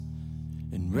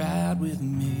and ride with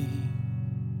me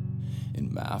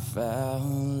in my foul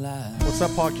life. What's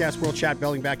up, podcast world? Chat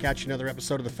Belling back at you. Another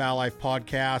episode of the Fowl Life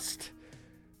podcast.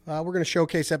 We're going to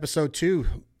showcase episode 2,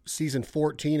 season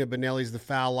 14 of Benelli's The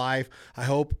Fowl Life. I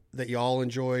hope that you all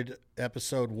enjoyed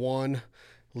episode 1.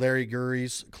 Larry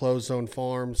Gurry's Closed Zone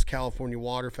Farms, California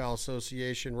Waterfowl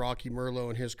Association, Rocky Merlo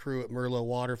and his crew at Merlo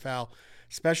Waterfowl.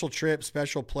 Special trip,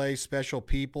 special place, special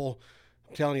people.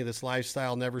 I'm telling you, this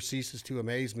lifestyle never ceases to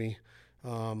amaze me.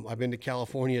 I've been to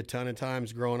California a ton of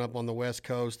times growing up on the West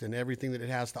Coast, and everything that it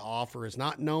has to offer is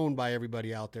not known by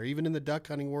everybody out there. Even in the duck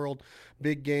hunting world,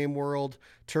 big game world,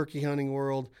 turkey hunting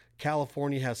world,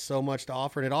 California has so much to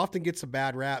offer, and it often gets a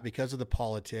bad rap because of the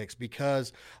politics,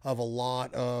 because of a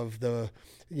lot of the,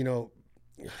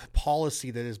 policy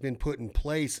that has been put in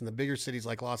place in the bigger cities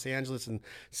like Los Angeles and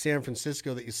San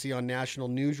Francisco that you see on national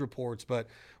news reports. But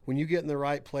when you get in the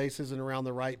right places and around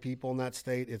the right people in that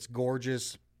state, it's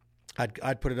gorgeous.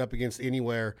 I'd put it up against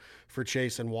anywhere for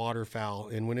chasing waterfowl.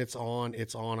 And when it's on,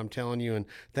 I'm telling you. And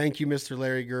thank you, Mr.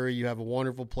 Larry Gurry. You have a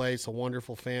wonderful place, a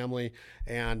wonderful family.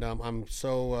 And I'm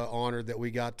so honored that we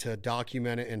got to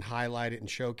document it and highlight it and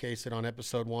showcase it on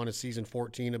episode 1 of season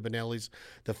 14 of Benelli's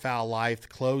The Fowl Life,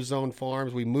 Closed Zone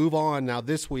Farms. We move on now.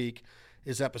 This week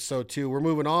is episode 2. We're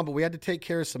moving on, but we had to take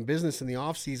care of some business in the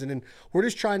off season. And we're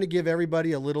just trying to give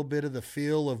everybody a little bit of the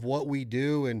feel of what we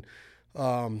do. And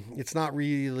it's not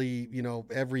really,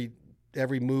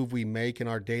 every move we make in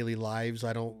our daily lives.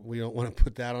 We don't want to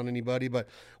put that on anybody, but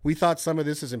we thought some of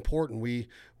this is important.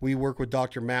 We work with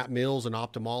Dr. Matt Mills, an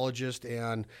ophthalmologist,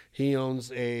 and he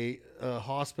owns a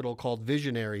hospital called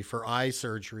Visionary for eye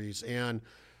surgeries. And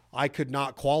I could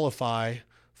not qualify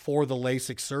for the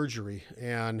LASIK surgery.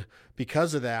 And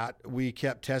because of that, we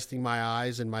kept testing my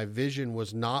eyes, and my vision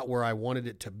was not where I wanted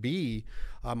it to be.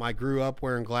 I grew up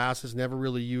wearing glasses, never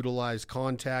really utilized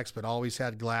contacts, but always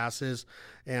had glasses.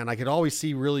 And I could always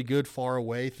see really good far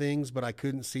away things, but I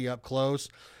couldn't see up close.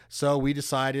 So we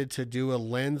decided to do a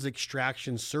lens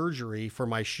extraction surgery for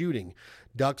my shooting.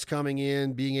 Ducks coming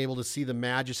in, being able to see the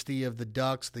majesty of the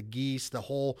ducks, the geese, the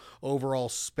whole overall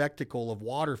spectacle of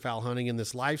waterfowl hunting in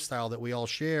this lifestyle that we all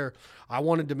share. I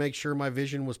wanted to make sure my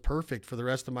vision was perfect for the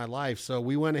rest of my life. So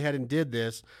we went ahead and did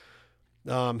this.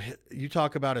 You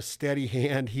talk about a steady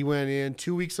hand. He went in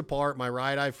 2 weeks apart, my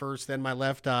right eye first, then my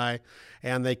left eye,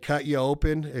 and they cut you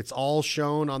open. It's all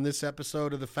shown on this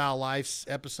episode of the Fowl Life,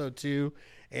 episode 2.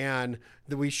 And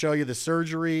we show you the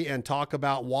surgery and talk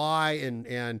about why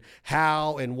and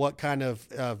how and what kind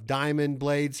of diamond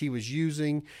blades he was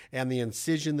using and the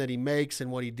incision that he makes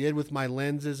and what he did with my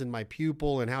lenses and my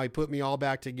pupil and how he put me all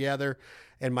back together,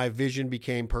 and my vision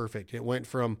became perfect. It went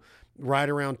from right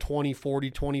around 2040,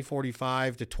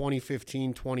 2045 to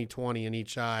 2015, 2020 in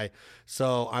each eye.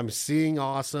 So I'm seeing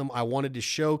awesome. I wanted to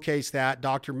showcase that.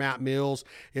 Dr. Matt Mills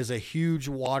is a huge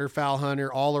waterfowl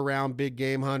hunter, all around big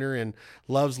game hunter, and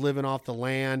loves living off the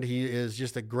land. He is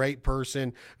just a great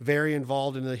person, very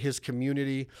involved in his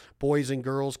community, Boys and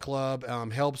Girls Club,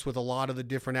 helps with a lot of the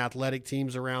different athletic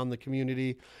teams around the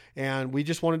community. And we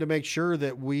just wanted to make sure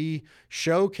that we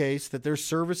showcase that there's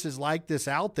services like this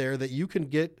out there that you can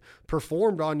get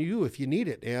performed on you if you need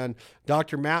it. And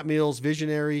Dr. Matt Mills,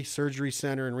 Visionary Surgery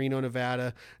Center in Reno,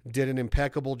 Nevada, did an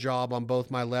impeccable job on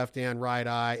both my left and right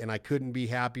eye, and I couldn't be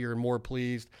happier and more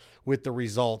pleased with the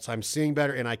results. I'm seeing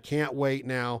better, and I can't wait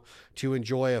now to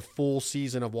enjoy a full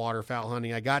season of waterfowl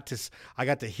hunting. I got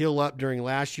to hill up during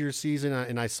last year's season,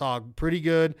 and I saw pretty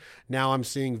good. Now I'm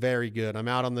seeing very good. I'm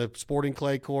out on the sporting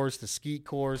clay course, the skeet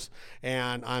course,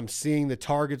 and I'm seeing the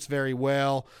targets very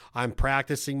well. I'm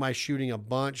practicing my shooting a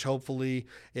bunch. Hopefully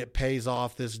it pays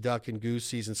off this duck and goose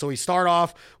season. So we start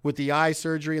off with the eye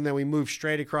surgery, and then we move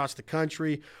straight across the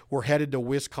country. We're headed to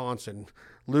Wisconsin.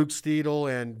 Luke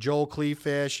Steedle and Joel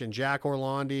Cleefish and Jack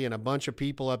Orlandi and a bunch of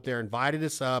people up there invited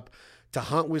us up to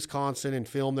hunt Wisconsin and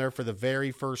film there for the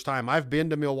very first time. I've been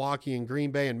to Milwaukee and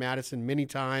Green Bay and Madison many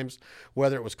times,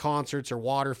 whether it was concerts or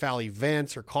waterfowl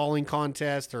events or calling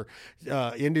contests or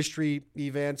industry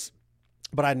events,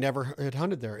 but I never had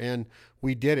hunted there, and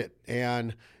we did it.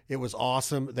 And it was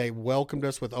awesome. They welcomed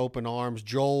us with open arms.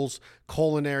 Joel's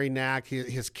culinary knack,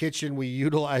 his kitchen, we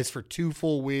utilized for 2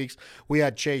 full weeks. We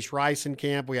had Chase Rice in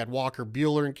camp. We had Walker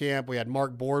Bueller in camp. We had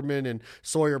Mark Boardman and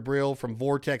Sawyer Brill from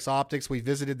Vortex Optics. We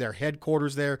visited their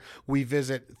headquarters there. We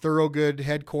visit Thorogood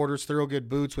headquarters, Thorogood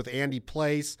Boots with Andy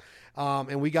Place.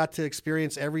 And we got to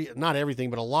experience not everything,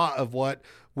 but a lot of what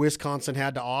Wisconsin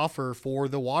had to offer for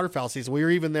the waterfowl season. We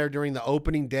were even there during the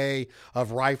opening day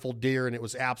of rifle deer, and it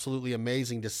was absolutely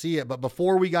amazing to see it. But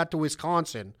before we got to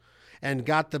Wisconsin and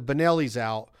got the Benellis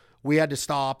out, we had to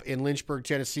stop in Lynchburg,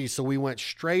 Tennessee. So we went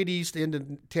straight east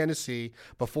into Tennessee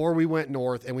before we went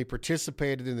north, and we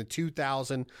participated in the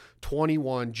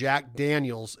 2021 Jack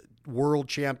Daniels World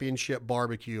Championship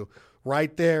Barbecue.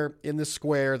 Right there in the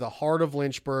square, the heart of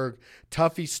Lynchburg.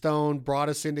 Tuffy Stone brought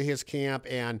us into his camp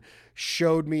and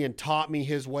showed me and taught me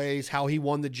his ways, how he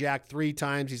won the Jack 3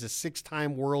 times. He's a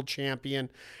 6-time world champion.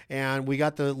 And we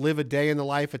got to live a day in the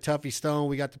life of Tuffy Stone.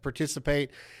 We got to participate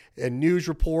in news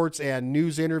reports and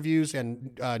news interviews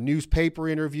and newspaper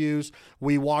interviews.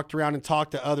 We walked around and talked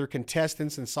to other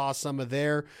contestants and saw some of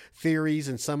their theories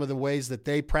and some of the ways that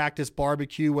they practice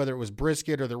barbecue, whether it was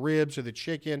brisket or the ribs or the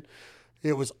chicken.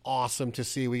 It was awesome to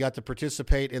see. We got to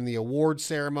participate in the award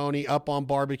ceremony up on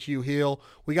Barbecue Hill.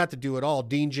 We got to do it all.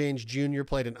 Dean James Jr.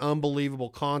 played an unbelievable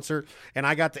concert, and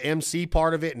I got to MC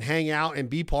part of it and hang out and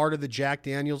be part of the Jack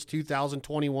Daniels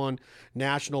 2021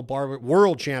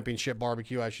 World Championship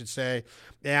Barbecue, I should say.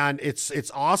 And it's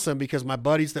awesome because my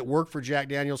buddies that work for Jack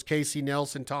Daniels, Casey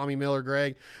Nelson, Tommy Miller,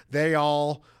 Greg, they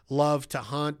all love to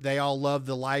hunt. They all love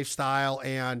the lifestyle,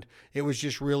 and it was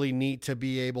just really neat to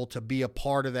be able to be a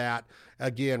part of that.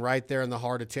 Again, right there in the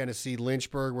heart of Tennessee,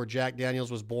 Lynchburg, where Jack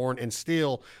Daniels was born, and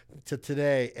still to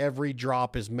today, every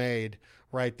drop is made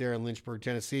right there in Lynchburg,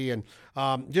 Tennessee. And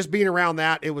just being around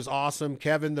that, it was awesome.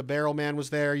 Kevin, the barrel man, was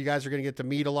there. You guys are going to get to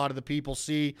meet a lot of the people,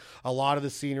 see a lot of the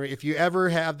scenery. If you ever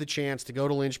have the chance to go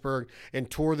to Lynchburg and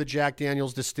tour the Jack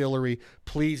Daniels distillery,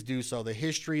 please do so. The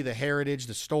history, the heritage,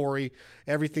 the story,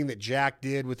 everything that Jack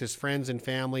did with his friends and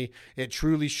family, it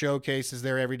truly showcases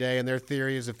there every day. And their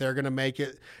theory is if they're going to make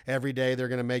it every day, they're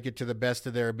going to make it to the best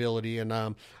of their ability.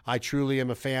 And I truly am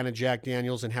a fan of Jack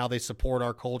Daniels and how they support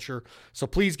our culture. So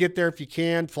please get there if you can.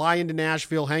 Fly into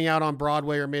Nashville, hang out on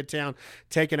Broadway or Midtown,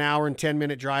 take an hour and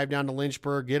 10-minute drive down to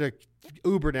Lynchburg, get a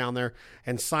Uber down there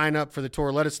and sign up for the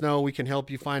tour. Let us know. We can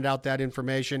help you find out that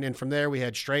information. And from there, we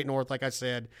head straight north, like I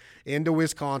said, into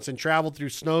Wisconsin, traveled through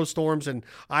snowstorms and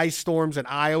ice storms in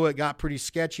Iowa. It got pretty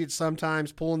sketchy at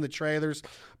sometimes pulling the trailers,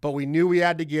 but we knew we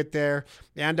had to get there.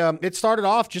 And it started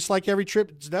off just like every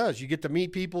trip does. You get to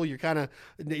meet people. You're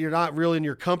not really in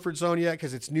your comfort zone yet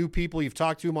because it's new people. You've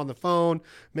talked to them on the phone,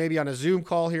 maybe on a Zoom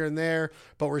call here and there,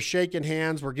 but we're shaking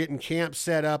hands. We're getting camp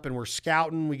set up and we're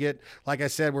scouting. Like I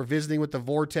said, we're visiting with the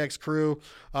Vortex crew.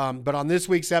 But on this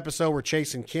week's episode, we're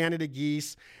chasing Canada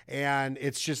geese, and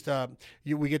it's just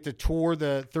we get to tour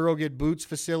the Thoroughgood Boots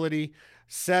facility,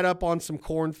 set up on some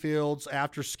cornfields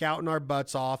after scouting our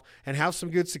butts off, and have some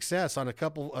good success on a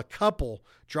couple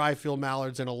dry field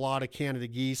mallards and a lot of Canada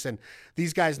geese. And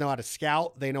these guys know how to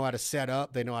scout. They know how to set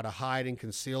up. They know how to hide and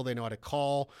conceal. They know how to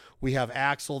call. We have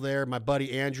Axel there. My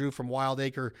buddy Andrew from Wild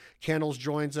Acre Kennels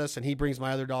joins us, and he brings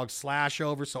my other dog Slash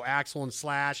over. So Axel and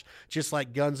Slash, just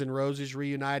like Guns N' Roses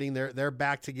reuniting, they're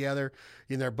back together,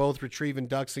 and they're both retrieving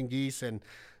ducks and geese. And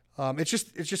it's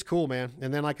just cool, man.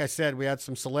 And then, like I said, we had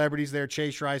some celebrities there: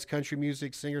 Chase Rice, country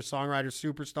music singer, songwriter,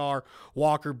 superstar;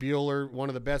 Walker Buehler, one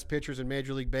of the best pitchers in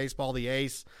Major League Baseball, the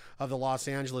ace of the Los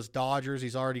Angeles Dodgers.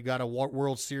 He's already got a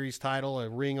World Series title, a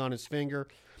ring on his finger.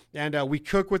 And we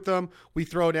cook with them. We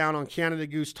throw down on Canada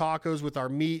Goose tacos with our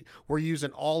meat. We're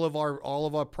using all of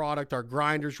our product, our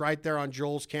grinders right there on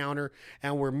Joel's counter,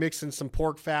 and we're mixing some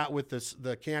pork fat with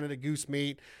the Canada Goose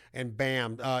meat. And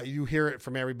bam, you hear it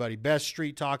from everybody. Best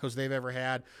street tacos they've ever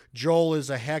had. Joel is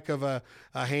a heck of a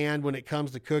hand when it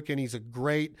comes to cooking. He's a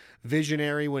great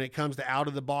visionary when it comes to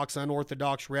out-of-the-box,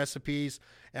 unorthodox recipes,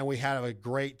 and we had a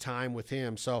great time with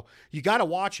him. So you got to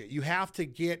watch it. You have to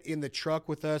get in the truck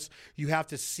with us. You have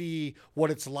to see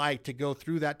what it's like to go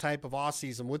through that type of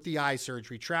off-season with the eye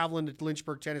surgery, traveling to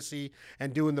Lynchburg, Tennessee,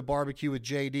 and doing the barbecue with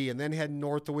JD, and then heading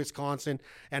north to Wisconsin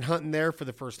and hunting there for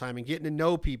the first time and getting to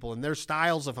know people and their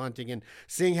styles of hunting and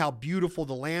seeing how beautiful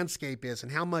the landscape is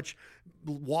and how much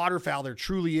waterfowl there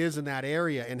truly is in that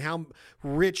area and how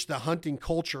rich the hunting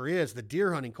culture is, the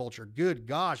deer hunting culture. Good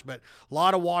gosh, but a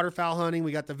lot of waterfowl hunting.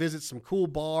 We got to visit some cool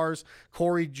bars.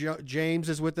 Corey James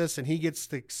is with us, and he gets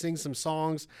to sing some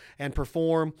songs and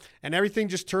perform, and everything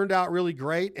just turned out really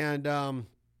great. And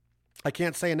I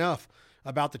can't say enough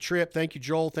about the trip. Thank you,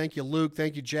 Joel. Thank you, Luke.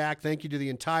 Thank you, Jack. Thank you to the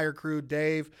entire crew,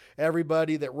 Dave,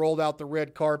 everybody that rolled out the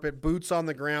red carpet, boots on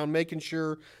the ground, making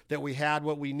sure that we had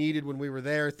what we needed when we were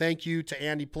there. Thank you to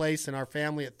Andy Place and our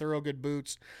family at Thoroughgood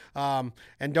Boots. And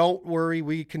don't worry,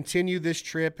 we continue this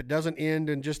trip. It doesn't end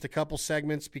in just a couple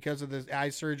segments because of the eye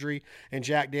surgery and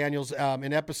Jack Daniels.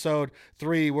 In episode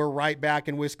 3, we're right back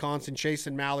in Wisconsin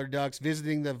chasing mallard ducks,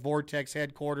 visiting the Vortex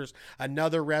headquarters,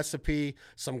 another recipe,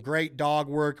 some great dog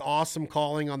work, awesome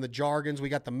calling on the jargons. We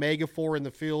got the Megaphor in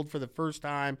the field for the first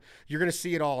time. You're going to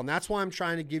see it all. And that's why I'm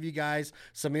trying to give you guys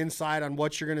some insight on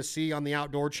what you're going to see on the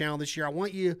Outdoor Channel this year. I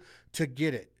want you to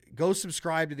get it. go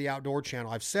subscribe to the Outdoor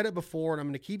Channel. I've said it before, and I'm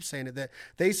going to keep saying it, that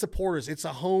they support us. It's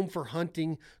a home for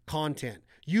hunting content.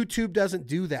 YouTube doesn't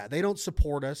do that. They don't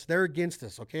support us. They're against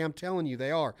us, okay? I'm telling you,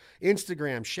 they are.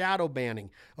 Instagram, shadow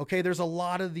banning. Okay, there's a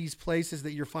lot of these places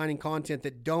that you're finding content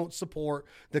that don't support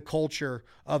the culture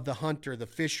of the hunter, the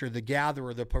fisher, the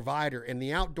gatherer, the provider. And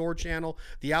the Outdoor Channel,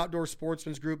 the Outdoor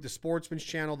Sportsman's Group, the Sportsman's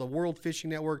Channel, the World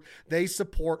Fishing Network, they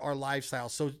support our lifestyle.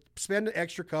 So spend an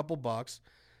extra couple bucks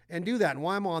and do that. And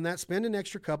while I'm on that, spend an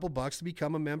extra couple bucks to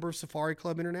become a member of Safari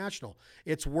Club International.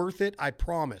 It's worth it, I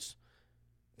promise.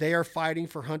 They are fighting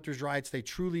for hunters' rights. They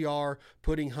truly are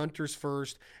putting hunters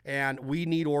first, and we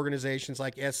need organizations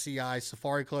like SCI,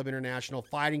 Safari Club International,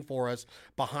 fighting for us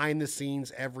behind the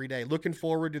scenes every day. Looking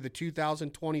forward to the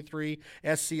 2023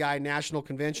 SCI National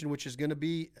Convention, which is going to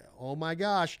be, oh my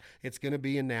gosh, it's going to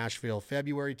be in Nashville,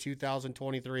 February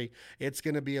 2023. It's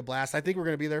going to be a blast. I think we're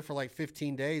going to be there for like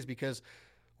 15 days because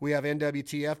we have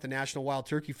NWTF, the National Wild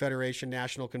Turkey Federation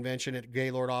National Convention at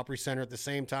Gaylord Opry Center at the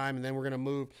same time, and then we're going to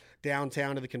move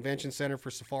downtown to the Convention Center for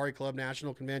Safari Club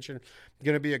National Convention. It's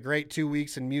going to be a great 2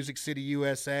 weeks in Music City,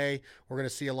 USA. We're going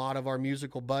to see a lot of our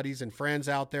musical buddies and friends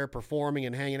out there performing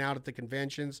and hanging out at the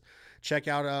conventions. Check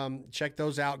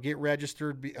those out. Get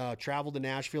registered. Travel to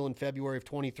Nashville in February of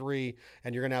 23,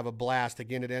 and you're going to have a blast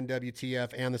again at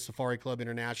NWTF and the Safari Club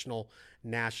International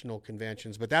National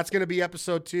Conventions. But that's going to be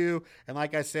episode 2, and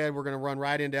like I said, we're going to run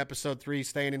right into episode 3,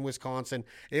 staying in Wisconsin.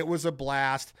 It was a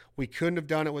blast. We couldn't have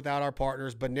done it without our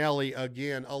partners. Benelli,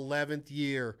 again, 11th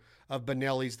year of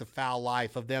Benelli's The Fowl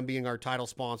Life, of them being our title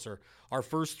sponsor. Our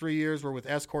first 3 years were with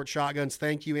Escort Shotguns.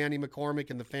 Thank you, Andy McCormick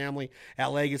and the family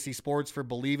at Legacy Sports, for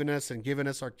believing us and giving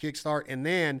us our kickstart. And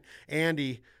then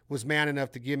Andy was man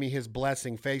enough to give me his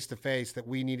blessing face-to-face that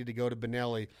we needed to go to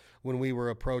Benelli when we were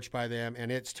approached by them,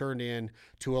 and it's turned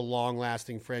into a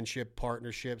long-lasting friendship,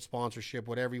 partnership, sponsorship,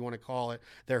 whatever you want to call it.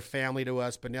 They're family to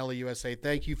us. Benelli USA.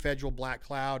 Thank you, Federal Black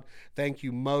Cloud. Thank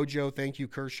you, Mojo. Thank you,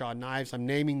 Kershaw Knives. I'm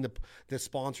naming the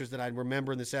sponsors that I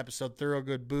remember in this episode: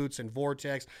 Thoroughgood Boots and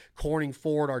Vortex, Corning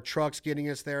Ford, our trucks getting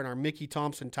us there, and our Mickey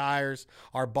Thompson tires,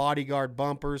 our Bodyguard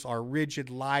bumpers, our Rigid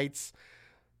lights,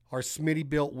 our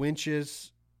Smitty-built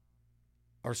winches,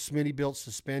 our Smitty-built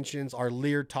suspensions, our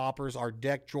Lear toppers, our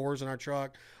deck drawers in our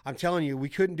truck. I'm telling you, we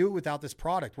couldn't do it without this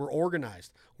product. We're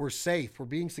organized. We're safe. We're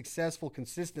being successful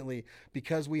consistently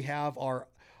because we have our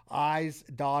I's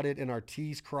dotted and our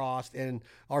T's crossed, and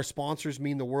our sponsors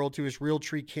mean the world to us.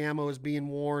 Realtree camo is being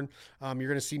worn. You're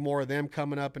going to see more of them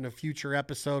coming up in a future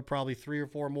episode, probably 3 or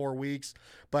 4 more weeks.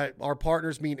 But our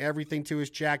partners mean everything to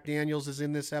us. Jack Daniels is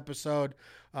in this episode.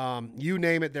 You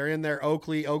name it, they're in there.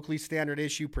 Oakley Standard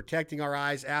Issue, protecting our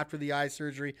eyes after the eye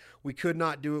surgery. We could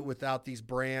not do it without these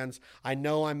brands. I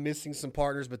know I'm missing some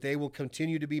partners, but they will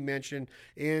continue to be mentioned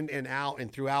in and out and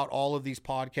throughout all of these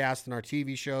podcasts and our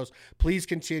TV shows. Please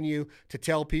continue to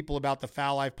tell people about the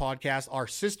Fowl Life podcast, our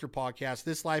sister podcast,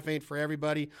 This Life Ain't For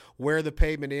Everybody, Where the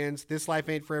Pavement Ends. This Life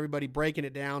Ain't For Everybody, Breaking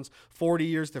It Down, 40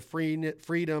 Years to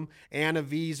Freedom, Anna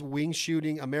V's Wing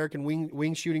Shooting, American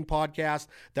Wing Shooting podcast.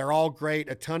 They're all great.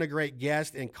 A ton of great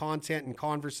guests and content and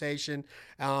conversation.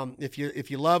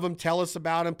 If you love them, tell us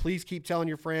about them. Please keep telling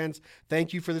your friends.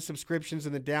 Thank you for the subscriptions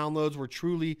and the downloads. We're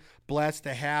truly blessed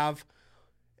to have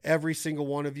every single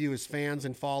one of you as fans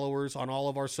and followers on all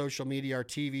of our social media, our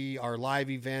TV, our live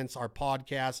events, our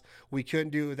podcasts. We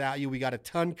couldn't do it without you. We got a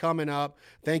ton coming up.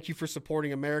 Thank you for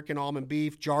supporting American Almond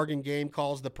Beef, Jargon Game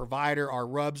Calls, The Provider. Our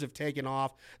rubs have taken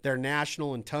off. They're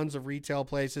national in tons of retail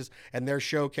places, and they're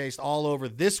showcased all over.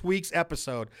 This week's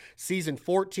episode, season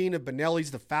 14 of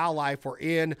Benelli's The Fowl Life. We're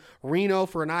in Reno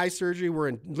for an eye surgery. We're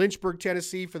in Lynchburg,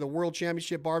 Tennessee for the World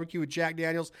Championship Barbecue with Jack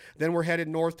Daniels. Then we're headed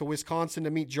north to Wisconsin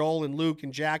to meet Joel and Luke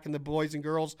and Jack and the boys and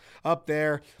girls up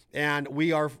there, and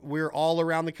we're all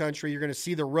around the country. You're going to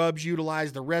see the rubs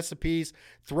utilized, the recipes,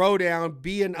 throw down,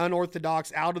 be an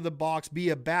unorthodox, out of the box, be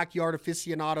a backyard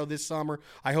aficionado this summer.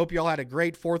 I hope you all had a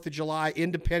great 4th of July,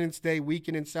 Independence Day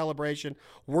weekend in celebration.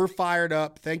 We're fired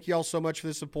up. Thank you all so much for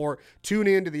the support. Tune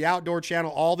in to the Outdoor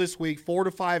Channel all this week, 4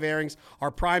 to 5 airings. Our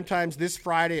prime times this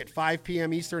Friday at 5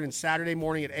 p.m. Eastern and Saturday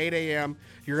morning at 8 a.m.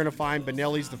 You're going to find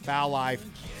Benelli's The Fowl Life,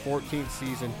 14th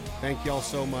season. Thank you all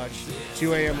so much.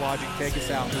 2 a.m. Logic, take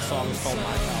us out. This song is called My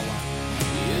Fowl Life.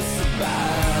 It's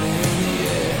about in the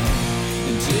air,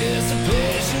 anticipate.